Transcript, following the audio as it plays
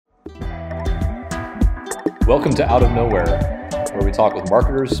Welcome to Out of Nowhere, where we talk with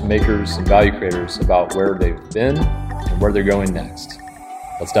marketers, makers, and value creators about where they've been and where they're going next.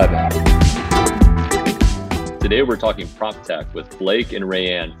 Let's dive in. Today, we're talking PropTech with Blake and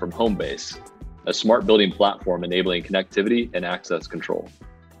Rayanne from Homebase, a smart building platform enabling connectivity and access control.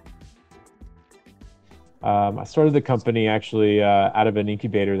 I started the company actually out of an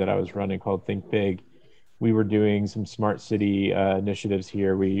incubator that I was running called Think Big. We were doing some smart city initiatives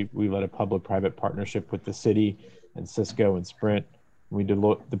here. We led a public-private partnership with the city and Cisco and Sprint. We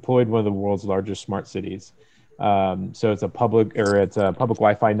deployed one of the world's largest smart cities. So it's a public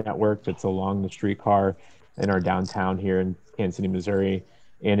Wi-Fi network that's along the streetcar in our downtown here in Kansas City, Missouri.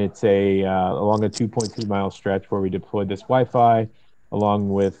 And it's along a 2.2 mile stretch where we deployed this Wi-Fi along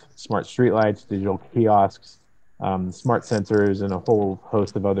with smart streetlights, digital kiosks, smart sensors, and a whole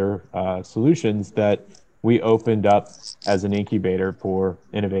host of other solutions that we opened up as an incubator for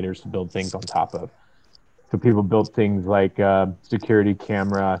innovators to build things on top of. So people built things like security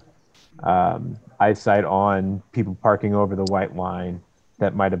camera, eyesight on people parking over the white line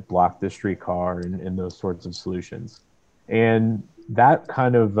that might have blocked the streetcar and those sorts of solutions. And that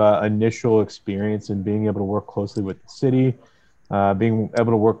kind of initial experience and being able to work closely with the city, being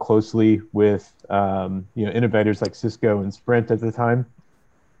able to work closely with innovators like Cisco and Sprint at the time,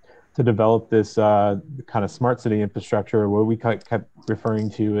 to develop this kind of smart city infrastructure, what we kept referring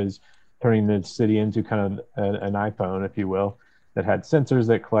to as turning the city into kind of an iPhone, if you will, that had sensors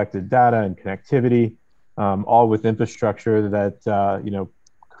that collected data and connectivity, all with infrastructure that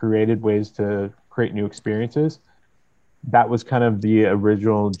created ways to create new experiences. That was kind of the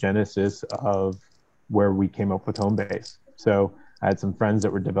original genesis of where we came up with Homebase. So I had some friends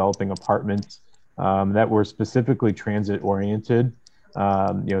that were developing apartments that were specifically transit oriented.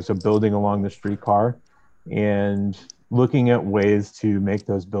 So building along the streetcar and looking at ways to make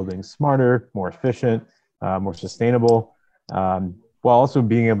those buildings smarter, more efficient, more sustainable, while also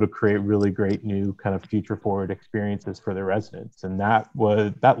being able to create really great new kind of future forward experiences for the residents. And that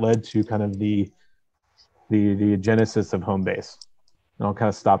led to kind of the genesis of Homebase. And I'll kind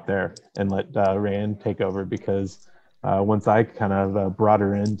of stop there and let Rayanne take over, because once I kind of brought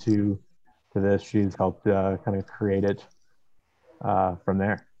her into this, she's helped kind of create it from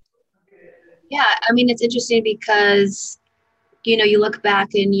there. Yeah, I mean, it's interesting because, you look back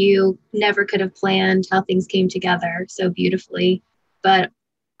and you never could have planned how things came together so beautifully. But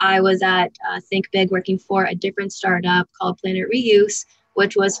I was at Think Big working for a different startup called Planet Reuse,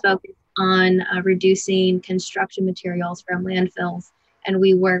 which was focused on reducing construction materials from landfills. And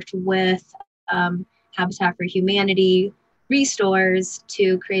we worked with Habitat for Humanity Restores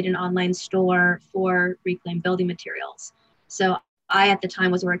to create an online store for reclaimed building materials. So I, at the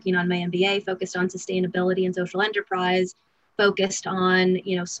time, was working on my MBA, focused on sustainability and social enterprise, focused on,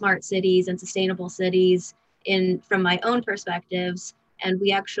 smart cities and sustainable cities from my own perspectives. And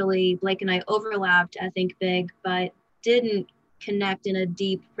we actually, Blake and I, overlapped at Think Big, but didn't connect in a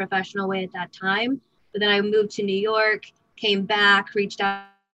deep professional way at that time. But then I moved to New York, came back, reached out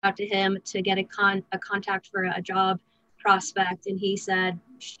to him to get a contact for a job prospect. And he said,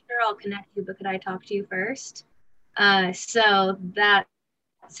 sure, I'll connect you, but could I talk to you first? So that's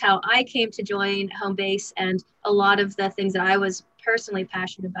how I came to join Homebase, and a lot of the things that I was personally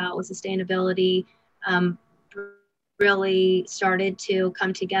passionate about with sustainability really started to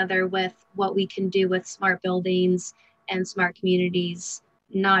come together with what we can do with smart buildings and smart communities,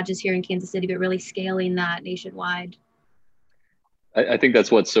 not just here in Kansas City, but really scaling that nationwide. I think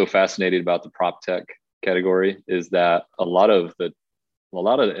that's what's so fascinating about the PropTech category, is that a lot of the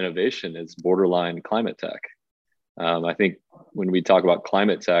innovation is borderline climate tech. I think when we talk about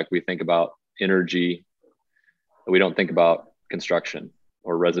climate tech, we think about energy. We don't think about construction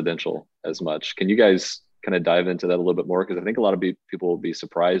or residential as much. Can you guys kind of dive into that a little bit more? Because I think a lot of people will be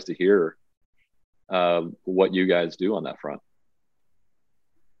surprised to hear what you guys do on that front.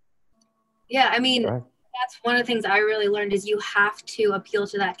 Yeah, I mean, that's one of the things I really learned is you have to appeal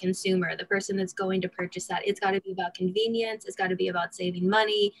to that consumer, the person that's going to purchase that. It's got to be about convenience. It's got to be about saving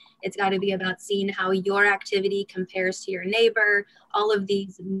money. It's got to be about seeing how your activity compares to your neighbor. All of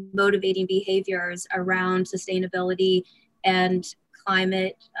these motivating behaviors around sustainability and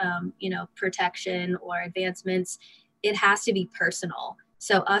climate, protection or advancements, it has to be personal.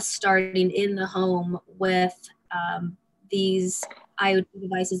 So us starting in the home with these IoT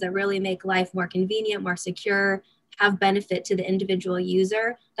devices that really make life more convenient, more secure, have benefit to the individual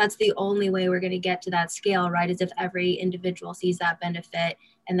user. That's the only way we're going to get to that scale, right? Is if every individual sees that benefit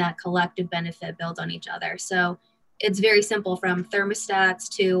and that collective benefit builds on each other. So it's very simple, from thermostats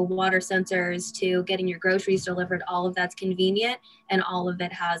to water sensors to getting your groceries delivered. All of that's convenient, and all of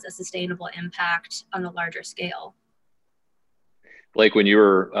it has a sustainable impact on a larger scale. Blake, when you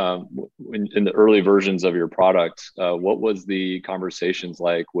were in the early versions of your product, what was the conversations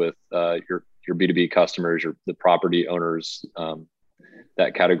like with your B2B customers, the property owners,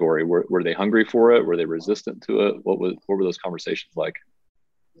 that category? Were they hungry for it? Were they resistant to it? What were those conversations like?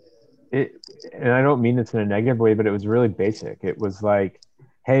 And I don't mean this in a negative way, but it was really basic. It was like,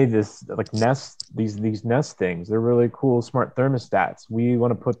 hey, these Nest things, they're really cool, smart thermostats. We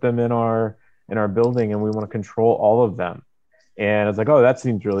want to put them in our building, and we want to control all of them. And I was like, oh, that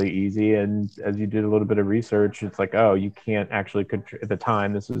seems really easy. And as you did a little bit of research, it's like, oh, you can't actually at the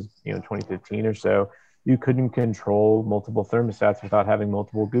time, this was 2015 or so, you couldn't control multiple thermostats without having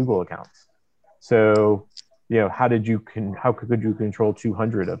multiple Google accounts. So how could you control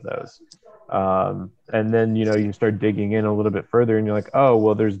 200 of those? And then, you start digging in a little bit further, and you're like, oh,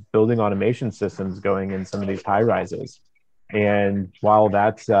 well, there's building automation systems going in some of these high rises. And while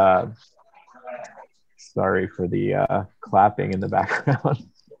that's, sorry for the clapping in the background,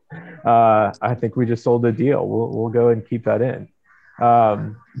 I think we just sold a deal. We'll go and keep that in.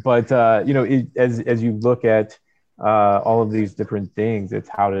 But as you look at all of these different things, it's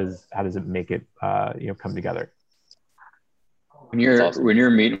how does it make it come together? When you're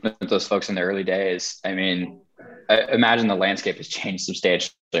meeting with those folks in the early days, I mean, I imagine the landscape has changed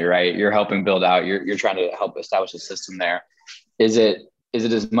substantially, right? You're helping build out, you're trying to help establish a system there. Is it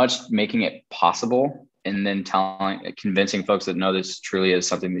as much making it possible and then convincing folks that no, this truly is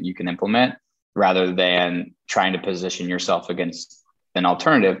something that you can implement, rather than trying to position yourself against an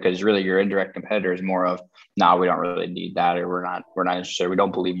alternative? Because really your indirect competitor is more of, no, we don't really need that, or we're not interested. We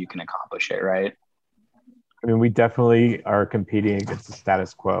don't believe you can accomplish it, right? I mean, we definitely are competing against the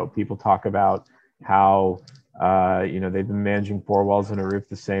status quo. People talk about how, they've been managing four walls and a roof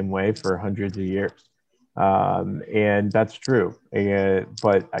the same way for hundreds of years. And that's true.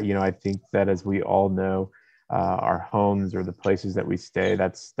 But, I think that, as we all know, our homes or the places that we stay,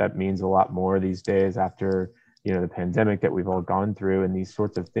 that means a lot more these days after, the pandemic that we've all gone through, and these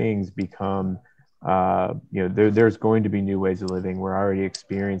sorts of things become, there's going to be new ways of living. We're already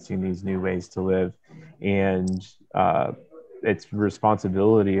experiencing these new ways to live, and it's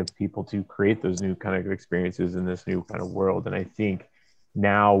responsibility of people to create those new kind of experiences in this new kind of world. And I think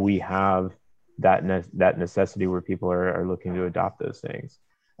now we have that necessity where people are looking to adopt those things.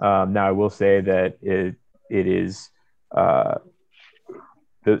 Now, I will say that it is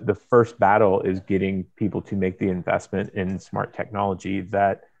the first battle is getting people to make the investment in smart technology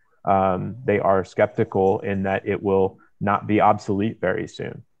that they are skeptical in that it will not be obsolete very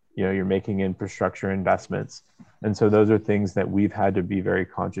soon. You're making infrastructure investments. And so those are things that we've had to be very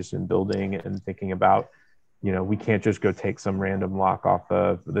conscious in building and thinking about. We can't just go take some random lock off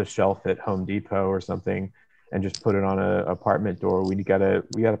of the shelf at Home Depot or something and just put it on an apartment door.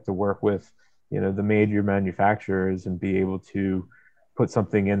 We have to work with, the major manufacturers and be able to put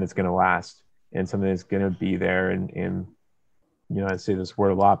something in that's going to last, and something that's going to be there. And I say this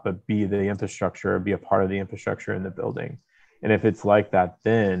word a lot, but be the infrastructure, be a part of the infrastructure in the building. And if it's like that,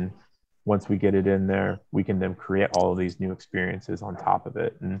 then once we get it in there, we can then create all of these new experiences on top of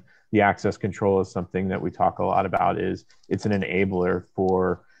it. And the access control is something that we talk a lot about. It's an enabler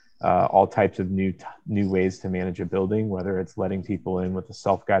for all types of new ways to manage a building, whether it's letting people in with a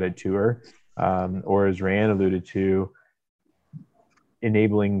self-guided tour, or, as Rand alluded to,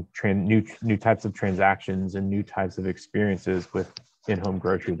 enabling new types of transactions and new types of experiences with in-home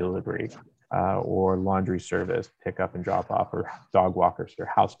grocery delivery, or laundry service, pick up and drop off, or dog walkers or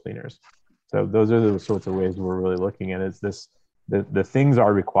house cleaners. So those are the sorts of ways we're really looking at. Is this the things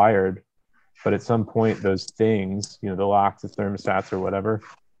are required, but at some point those things, the locks, the thermostats, or whatever,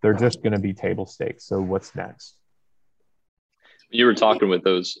 they're just going to be table stakes. So what's next? You were talking with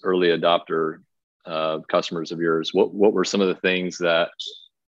those early adopter customers of yours. What were some of the things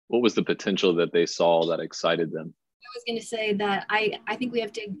what was the potential that they saw that excited them? I was going to say that I think we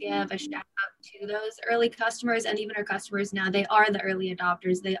have to give a shout out to those early customers, and even our customers now. They are the early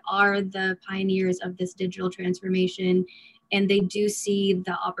adopters. They are the pioneers of this digital transformation, and they do see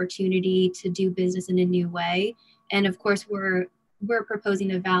the opportunity to do business in a new way. And of course, we're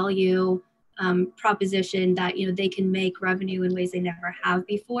proposing a value proposition that they can make revenue in ways they never have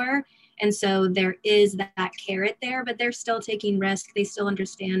before. And so there is that carrot there, but they're still taking risk. They still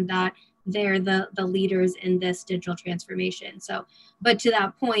understand that they're the leaders in this digital transformation. So, but to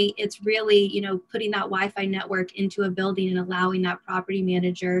that point, it's really, putting that Wi-Fi network into a building and allowing that property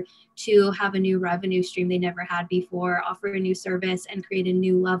manager to have a new revenue stream they never had before, offer a new service, and create a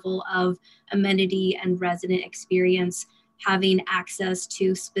new level of amenity and resident experience, having access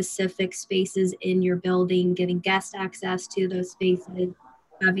to specific spaces in your building, getting guest access to those spaces,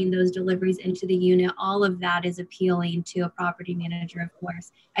 having those deliveries into the unit. All of that is appealing to a property manager, of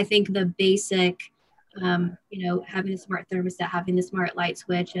course. I think the basic, having a smart thermostat, having the smart light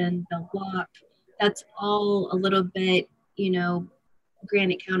switch and the lock, that's all a little bit,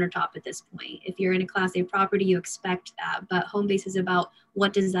 granite countertop at this point. If you're in a Class A property, you expect that. But Homebase is about,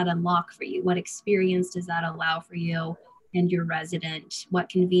 what does that unlock for you? What experience does that allow for you and your resident? What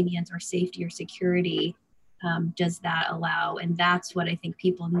convenience or safety or security does that allow? And that's what I think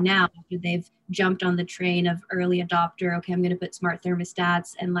people now, after they've jumped on the train of early adopter, okay, I'm going to put smart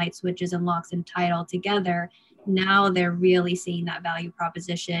thermostats and light switches and locks and tie it all together. Now they're really seeing that value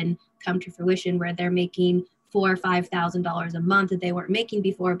proposition come to fruition, where they're making $4,000 or $5,000 a month that they weren't making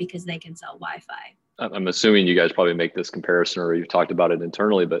before because they can sell Wi-Fi. I'm assuming you guys probably make this comparison, or you've talked about it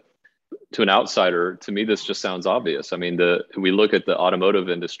internally, but to an outsider, to me, this just sounds obvious. I mean, we look at the automotive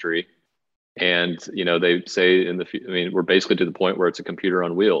industry, and they say we're basically to the point where it's a computer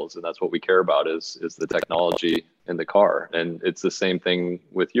on wheels, and that's what we care about is the technology in the car. And it's the same thing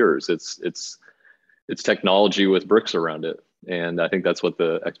with yours. It's technology with bricks around it, and I think that's what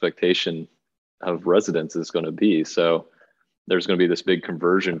the expectation of residents is going to be. So there's going to be this big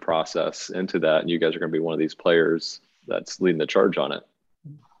conversion process into that, and you guys are going to be one of these players that's leading the charge on it.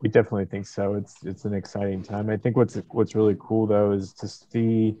 We definitely think so. It's an exciting time. I think what's really cool though is to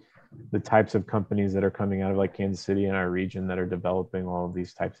see the types of companies that are coming out of like Kansas City and our region that are developing all of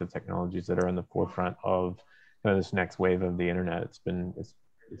these types of technologies that are in the forefront of kind of this next wave of the internet.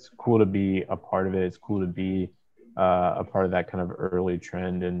 It's cool to be a part of it. It's cool to be a part of that kind of early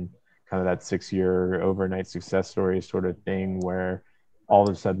trend and kind of that 6-year overnight success story sort of thing, where all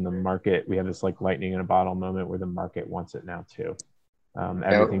of a sudden the market, we have this like lightning in a bottle moment where the market wants it now too.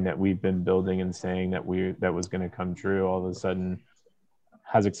 Everything that we've been building and saying that was going to come true, all of a sudden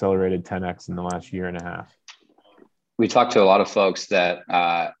has accelerated 10x in the last year and a half. We talked to a lot of folks that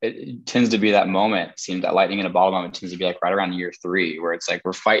it tends to be that moment, seems that lightning in a bottle moment tends to be like right around year 3, where it's like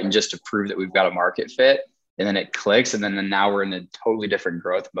we're fighting just to prove that we've got a market fit, and then it clicks, and then now we're in a totally different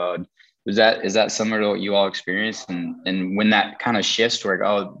growth mode. Is that similar to what you all experienced? And when that kind of shifts to where,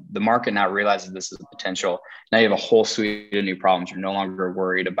 oh, the market now realizes this is a potential, now you have a whole suite of new problems. You're no longer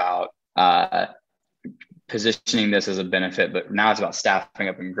worried about positioning this as a benefit, but now it's about staffing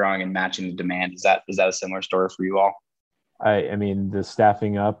up and growing and matching the demand. Is that a similar story for you all? I mean, the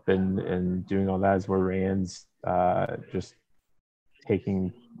staffing up and doing all that is where Rand's just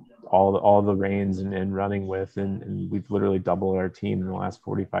taking all the reins and running with, and we've literally doubled our team in the last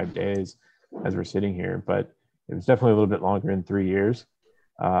 45 days as we're sitting here. But it was definitely a little bit longer in 3 years.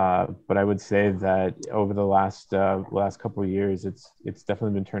 But I would say that over the last couple of years, it's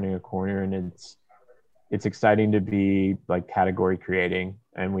definitely been turning a corner, and it's exciting to be like category creating.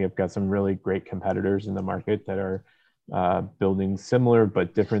 And we have got some really great competitors in the market that are building similar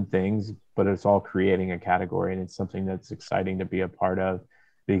but different things, but it's all creating a category, and it's something that's exciting to be a part of,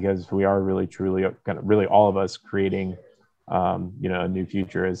 because we are really truly really all of us creating a new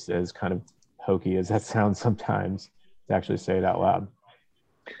future, as kind of hokey as that sounds sometimes to actually say it out loud.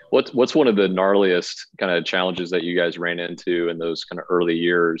 What's one of the gnarliest kind of challenges that you guys ran into in those kind of early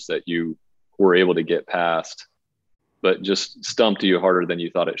years that you were able to get past, but just stumped you harder than you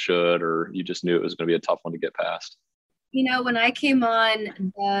thought it should, or you just knew it was going to be a tough one to get past? When I came on,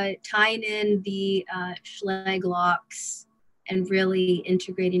 tying in the Schlage locks and really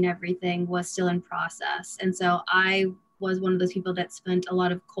integrating everything was still in process. And so I was one of those people that spent a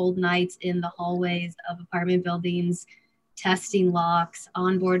lot of cold nights in the hallways of apartment buildings, testing locks,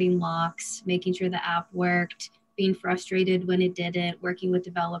 onboarding locks, making sure the app worked, being frustrated when it didn't, working with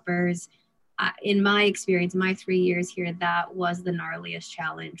developers. In my experience, my 3 years here, that was the gnarliest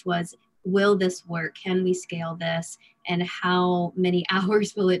challenge was, will this work? Can we scale this? And how many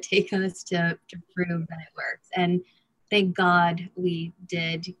hours will it take us to prove that it works? And thank God we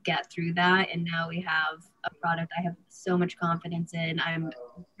did get through that. And now we have a product I have so much confidence in. I'm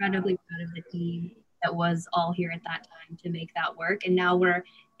incredibly proud of the team that was all here at that time to make that work. And now we're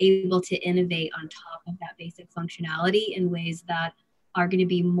able to innovate on top of that basic functionality in ways that are going to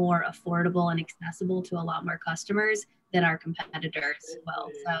be more affordable and accessible to a lot more customers than our competitors will.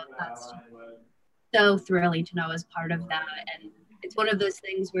 So that's so thrilling to know as part of that. And it's one of those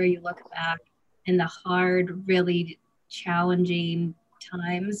things where you look back in the hard, really challenging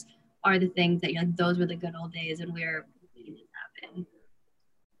times are the things that you're like, those were the good old days and we're making this happen.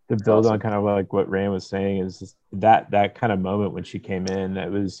 To build on kind of like what Rand was saying is that kind of moment when she came in,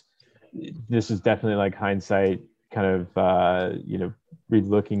 this is definitely like hindsight kind of,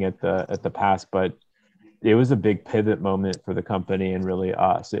 re-looking at the past, but it was a big pivot moment for the company and really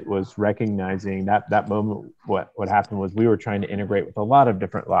us. It was recognizing that moment. What happened was we were trying to integrate with a lot of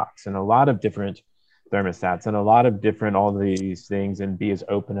different locks and a lot of different thermostats and a lot of different all these things and be as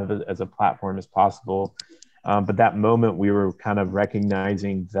open as a platform as possible. But that moment we were kind of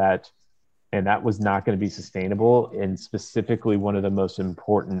recognizing that, and that was not going to be sustainable. And specifically one of the most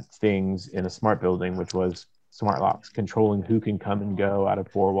important things in a smart building, which was smart locks, controlling who can come and go out of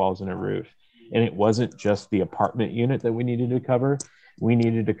four walls and a roof. And it wasn't just the apartment unit that we needed to cover. We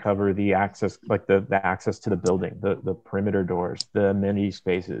needed to cover the access, like the access to the building, the perimeter doors, the amenity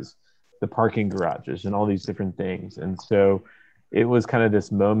spaces, the parking garages, and all these different things. And so it was kind of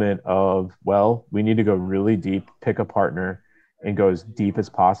this moment of, well, we need to go really deep, pick a partner, and go as deep as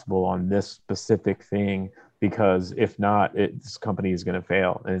possible on this specific thing, because if not, this company is going to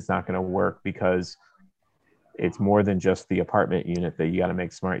fail and it's not going to work, because it's more than just the apartment unit that you got to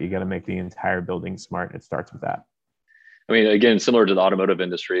make smart. You got to make the entire building smart. It starts with that. I mean, again, similar to the automotive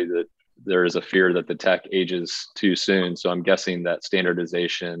industry, that there is a fear that the tech ages too soon. So I'm guessing that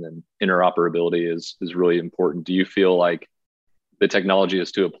standardization and interoperability is really important. Do you feel like the technology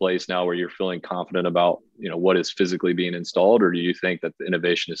is to a place now where you're feeling confident about, what is physically being installed, or do you think that the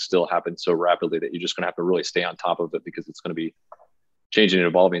innovation is still happening so rapidly that you're just going to have to really stay on top of it because it's going to be changing and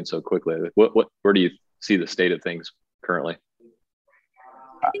evolving so quickly? Where do you see the state of things currently?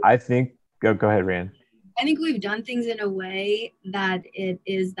 I think go ahead, Rand. I think we've done things in a way that it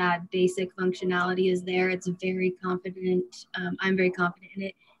is that basic functionality is there. It's very confident. I'm very confident in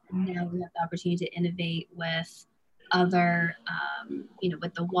it. And now we have the opportunity to innovate with other,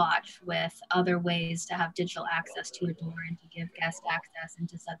 with the watch, with other ways to have digital access to a door and to give guest access and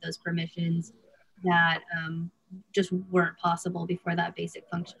to set those permissions that just weren't possible before that basic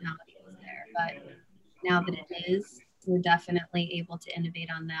functionality was there. But now that it is, we're definitely able to innovate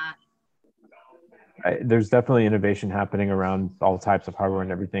on that. There's definitely innovation happening around all types of hardware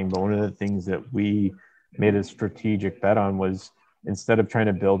and everything. But one of the things that we made a strategic bet on was, instead of trying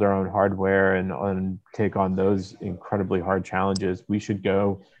to build our own hardware and take on those incredibly hard challenges, we should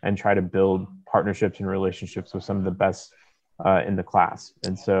go and try to build partnerships and relationships with some of the best in the class.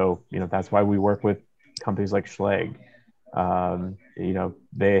 And so, that's why we work with companies like Schlage.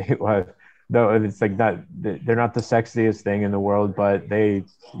 No, it's like they're not the sexiest thing in the world, but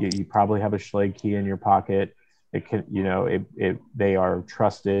you probably have a Schlage key in your pocket. It can, they are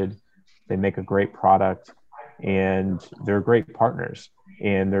trusted. They make a great product, and they're great partners,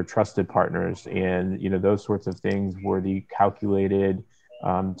 and they're trusted partners. And, those sorts of things were the calculated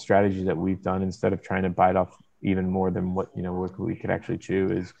strategy that we've done, instead of trying to bite off even more than what we could actually chew.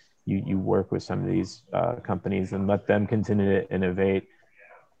 Is you work with some of these companies and let them continue to innovate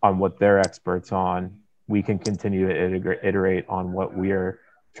on what they're experts on. We can continue to iterate on what we're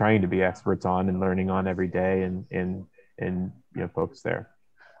trying to be experts on and learning on every day, and focus there.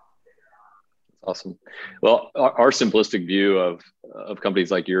 Awesome. Well, our simplistic view of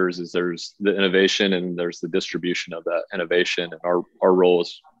companies like yours is there's the innovation and there's the distribution of that innovation. And our role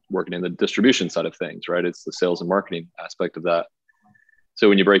is working in the distribution side of things, right? It's the sales and marketing aspect of that. So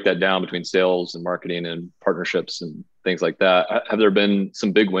when you break that down between sales and marketing and partnerships and things like that, have there been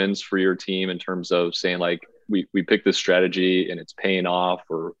some big wins for your team in terms of saying, like, we picked this strategy and it's paying off,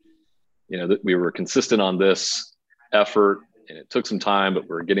 or, that we were consistent on this effort and it took some time, but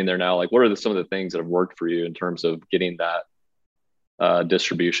we're getting there now? Like, what are some of the things that have worked for you in terms of getting that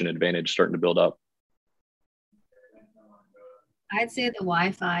distribution advantage starting to build up? I'd say the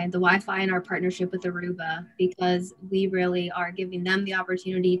Wi-Fi and our partnership with Aruba, because we really are giving them the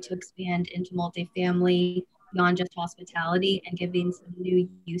opportunity to expand into multifamily beyond just hospitality and giving some new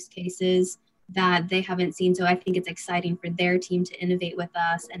use cases that they haven't seen. So I think it's exciting for their team to innovate with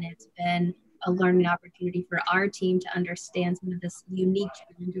us. And it's been a learning opportunity for our team to understand some of the unique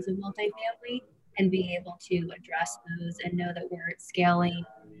challenges of multifamily and be able to address those and know that we're scaling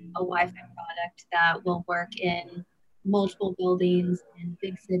a Wi-Fi product that will work in multiple buildings in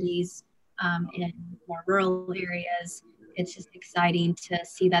big cities, in more rural areas. It's just exciting to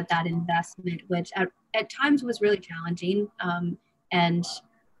see that investment, which at times was really challenging. And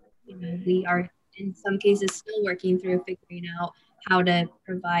we are in some cases still working through figuring out how to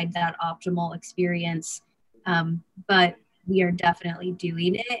provide that optimal experience. But we are definitely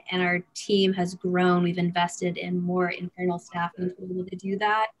doing it, and our team has grown. We've invested in more internal staffing to be able to do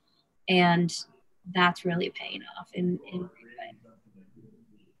that. And that's really paying off in great way.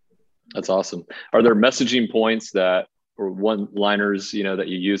 That's awesome. Are there messaging points that, or one-liners, that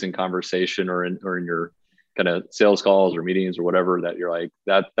you use in conversation or in your kind of sales calls or meetings or whatever, that you're like,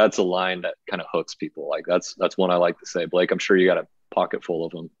 that's a line that kind of hooks people? Like that's one I like to say. Blake, I'm sure you got a pocket full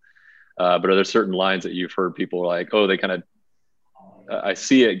of them. But are there certain lines that you've heard people like, oh, they kind of, I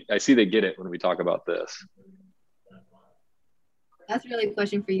see they get it when we talk about this? That's really a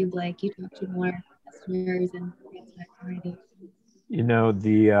question for you, Blake. You talk to more customers and already.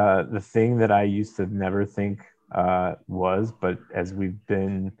 The thing that I used to never think was, but as we've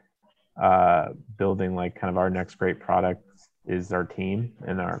been building like kind of our next great product, is our team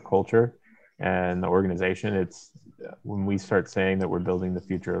and our culture and the organization. It's when we start saying that we're building the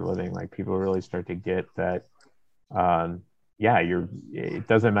future of living, like people really start to get that. It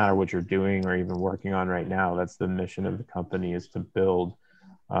doesn't matter what you're doing or even working on right now. That's the mission of the company, is to build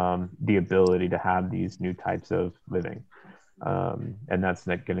the ability to have these new types of living. And that's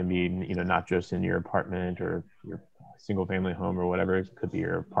not going to be, not just in your apartment or your single family home or whatever. It could be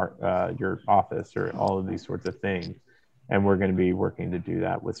your office or all of these sorts of things. And we're going to be working to do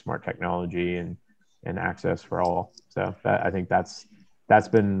that with smart technology and access for all. So I think that's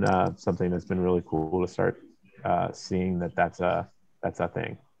been something that's been really cool to start seeing that's a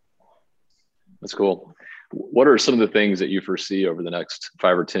thing. That's cool. What are some of the things that you foresee over the next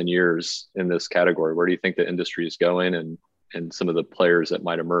 5 or 10 years in this category? Where do you think the industry is going, and some of the players that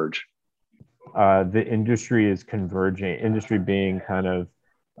might emerge? The industry is converging. Industry being kind of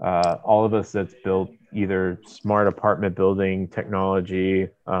all of us that's built either smart apartment building technology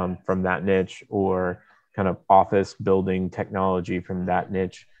from that niche, or kind of office building technology from that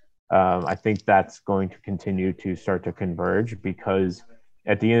niche. I think that's going to continue to start to converge, because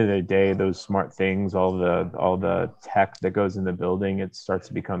at the end of the day, those smart things, all the tech that goes in the building, it starts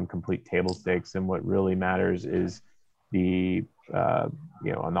to become complete table stakes. And what really matters is the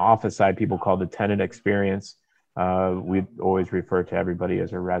on the office side, people call the tenant experience. We always refer to everybody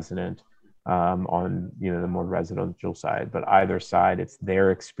as a resident on the more residential side, but either side, it's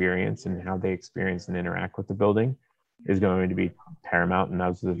their experience and how they experience and interact with the building is going to be paramount. And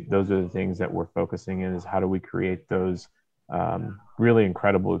those are the things that we're focusing in, is how do we create those really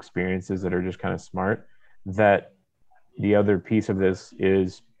incredible experiences that are just kind of smart. That the other piece of this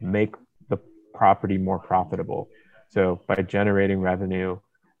is make the property more profitable. So by generating revenue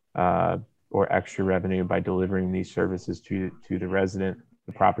or extra revenue by delivering these services to the resident,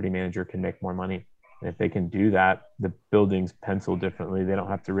 the property manager can make more money. And if they can do that, the buildings pencil differently. They don't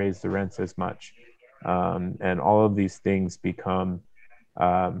have to raise the rents as much. And all of these things become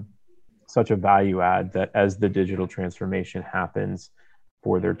such a value add that as the digital transformation happens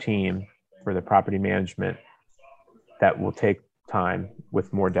for their team, for the property management, that will take time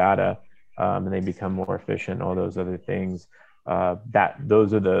with more data, and they become more efficient, all those other things.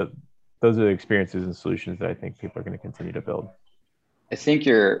 Those are the experiences and solutions that I think people are going to continue to build. I think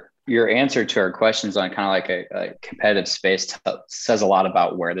your answer to our questions on kind of like a competitive space says a lot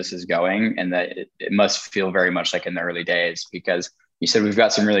about where this is going, and that it must feel very much like in the early days, because you said we've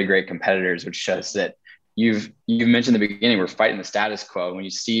got some really great competitors, which shows that you've mentioned in the beginning, we're fighting the status quo. When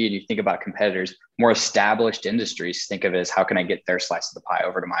you see and you think about competitors, more established industries, think of it as how can I get their slice of the pie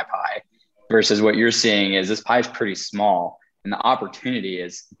over to my pie, versus what you're seeing is this pie is pretty small, and the opportunity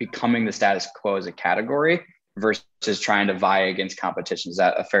is becoming the status quo as a category versus trying to vie against competition. Is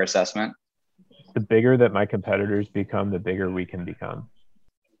that a fair assessment? The bigger that my competitors become, the bigger we can become.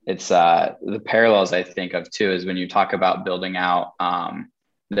 It's the parallels I think of too is when you talk about building out,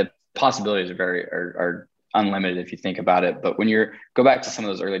 the possibilities are unlimited if you think about it. But when go back to some of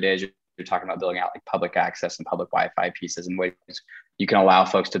those early days, you're talking about building out like public access and public Wi-Fi pieces and ways you can allow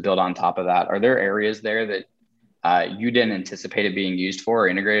folks to build on top of that. Are there areas there that you didn't anticipate it being used for or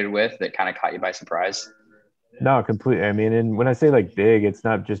integrated with that kind of caught you by surprise? No, completely. I mean, and when I say like big, it's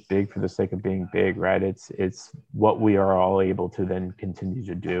not just big for the sake of being big, right? It's what we are all able to then continue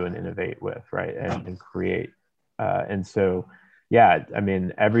to do and innovate with, right? And create. And so, yeah, I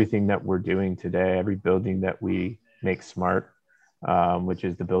mean, everything that we're doing today, every building that we make smart, which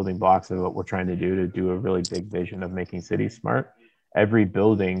is the building blocks of what we're trying to do a really big vision of making cities smart. Every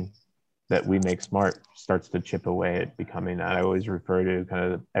building that we make smart starts to chip away at becoming that. I always refer to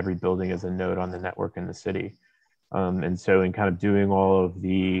kind of every building as a node on the network in the city. And so in kind of doing all of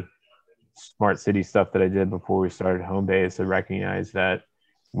the smart city stuff that I did before we started Homebase, to recognize that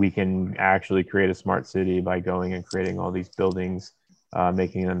we can actually create a smart city by going and creating all these buildings,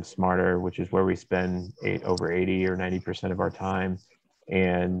 making them smarter, which is where we spend over 80 or 90% of our time.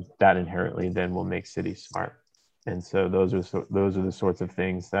 And that inherently then will make cities smart. And so those are the sorts of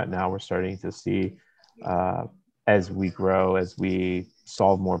things that now we're starting to see as we grow, as we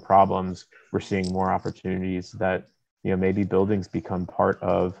solve more problems, we're seeing more opportunities that, maybe buildings become part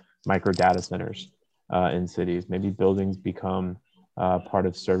of micro data centers in cities. Maybe buildings become part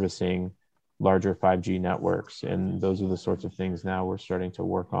of servicing larger 5G networks. And those are the sorts of things now we're starting to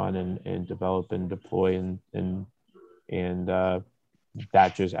work on and develop and deploy. And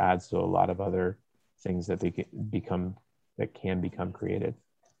that just adds to a lot of other things that can become created.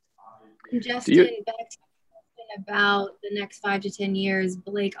 Justin, back to your question about the next 5 to 10 years,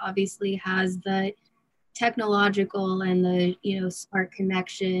 Blake obviously has the technological and the smart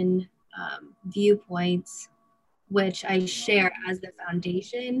connection viewpoints, which I share as the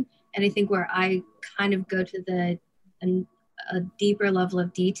foundation. And I think where I kind of go to a deeper level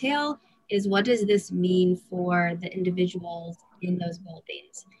of detail is, what does this mean for the individuals in those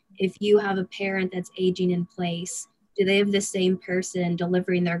buildings? If you have a parent that's aging in place, do they have the same person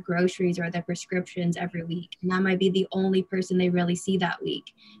delivering their groceries or their prescriptions every week? And that might be the only person they really see that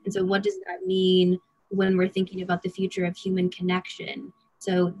week. And so what does that mean when we're thinking about the future of human connection?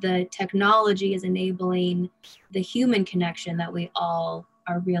 So the technology is enabling the human connection that we all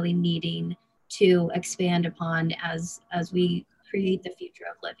are really needing to expand upon as we create the future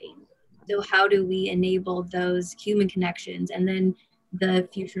of living. So how do we enable those human connections? And then the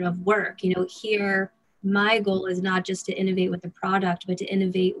future of work. Here, my goal is not just to innovate with the product, but to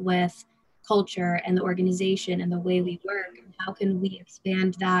innovate with culture and the organization and the way we work. How can we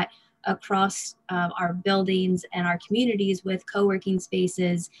expand that across our buildings and our communities with co-working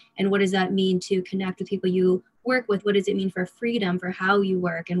spaces? And what does that mean to connect with people you work with? What does it mean for freedom, for how you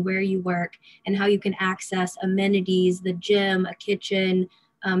work and where you work, and how you can access amenities, the gym, a kitchen,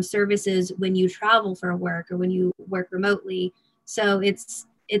 services when you travel for work or when you work remotely? So it's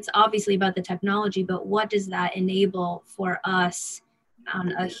obviously about the technology, but what does that enable for us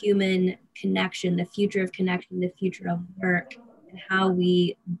on a human connection, the future of connection, the future of work, and how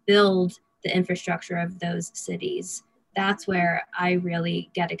we build the infrastructure of those cities? That's where I really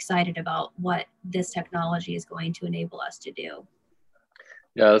get excited about what this technology is going to enable us to do.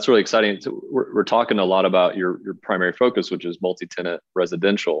 Yeah, that's really exciting. So we're talking a lot about your primary focus, which is multi-tenant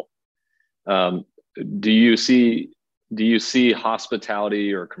residential. Do you see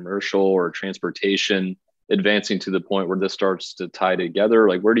hospitality or commercial or transportation advancing to the point where this starts to tie together?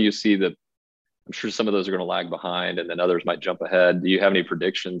 Like, where do you see I'm sure some of those are going to lag behind and then others might jump ahead. Do you have any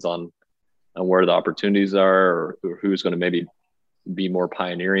predictions on where the opportunities are, or who's going to maybe be more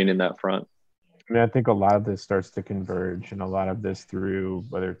pioneering in that front? I think a lot of this starts to converge, and a lot of this through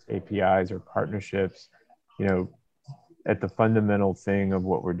whether it's APIs or partnerships. At the fundamental thing of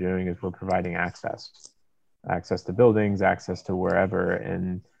what we're doing is we're providing access to buildings, access to wherever.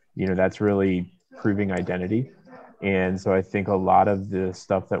 And, that's really proving identity. And so I think a lot of the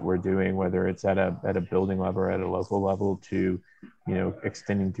stuff that we're doing, whether it's at a building level or at a local level to,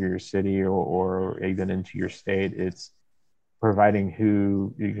 extending through your city or even into your state, it's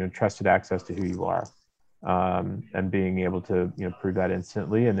providing trusted access to who you are, and being able to, prove that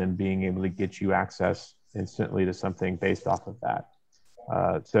instantly, and then being able to get you access instantly to something based off of that.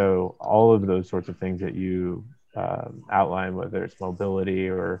 So all of those sorts of things that you outline, whether it's mobility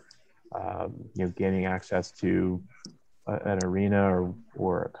or gaining access to an arena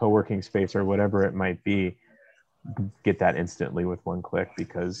or a co-working space or whatever it might be, get that instantly with one click,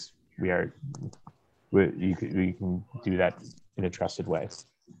 because you can do that in a trusted way.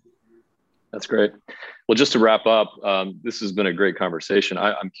 That's great. Well, just to wrap up, this has been a great conversation.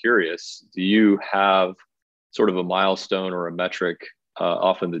 I'm curious, do you have sort of a milestone or a metric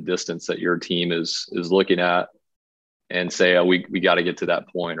off in the distance that your team is looking at and say, oh, we got to get to that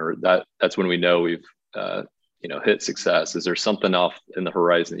point, or that's when we know we've hit success? Is there something off in the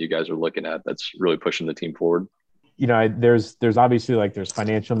horizon that you guys are looking at that's really pushing the team forward? There's obviously there's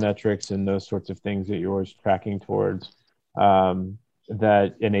financial metrics and those sorts of things that you're always tracking towards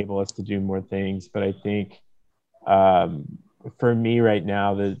that enable us to do more things. But I think for me right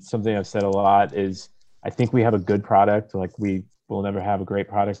now, that something I've said a lot is I think we have a good product. Like, we will never have a great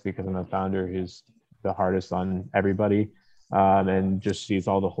product because I'm a founder who's the hardest on everybody, and just sees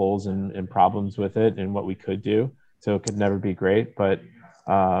all the holes and problems with it and what we could do. So it could never be great, but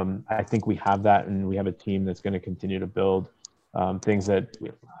I think we have that, and we have a team that's going to continue to build things that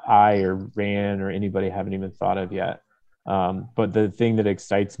I or Ran or anybody haven't even thought of yet. But the thing that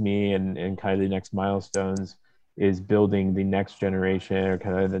excites me and kind of the next milestones is building the next generation, or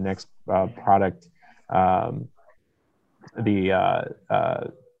kind of the next product.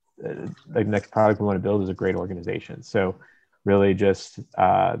 The next product we want to build is a great organization. So really just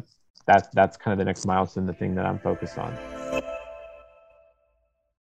that's kind of the next milestone, the thing that I'm focused on.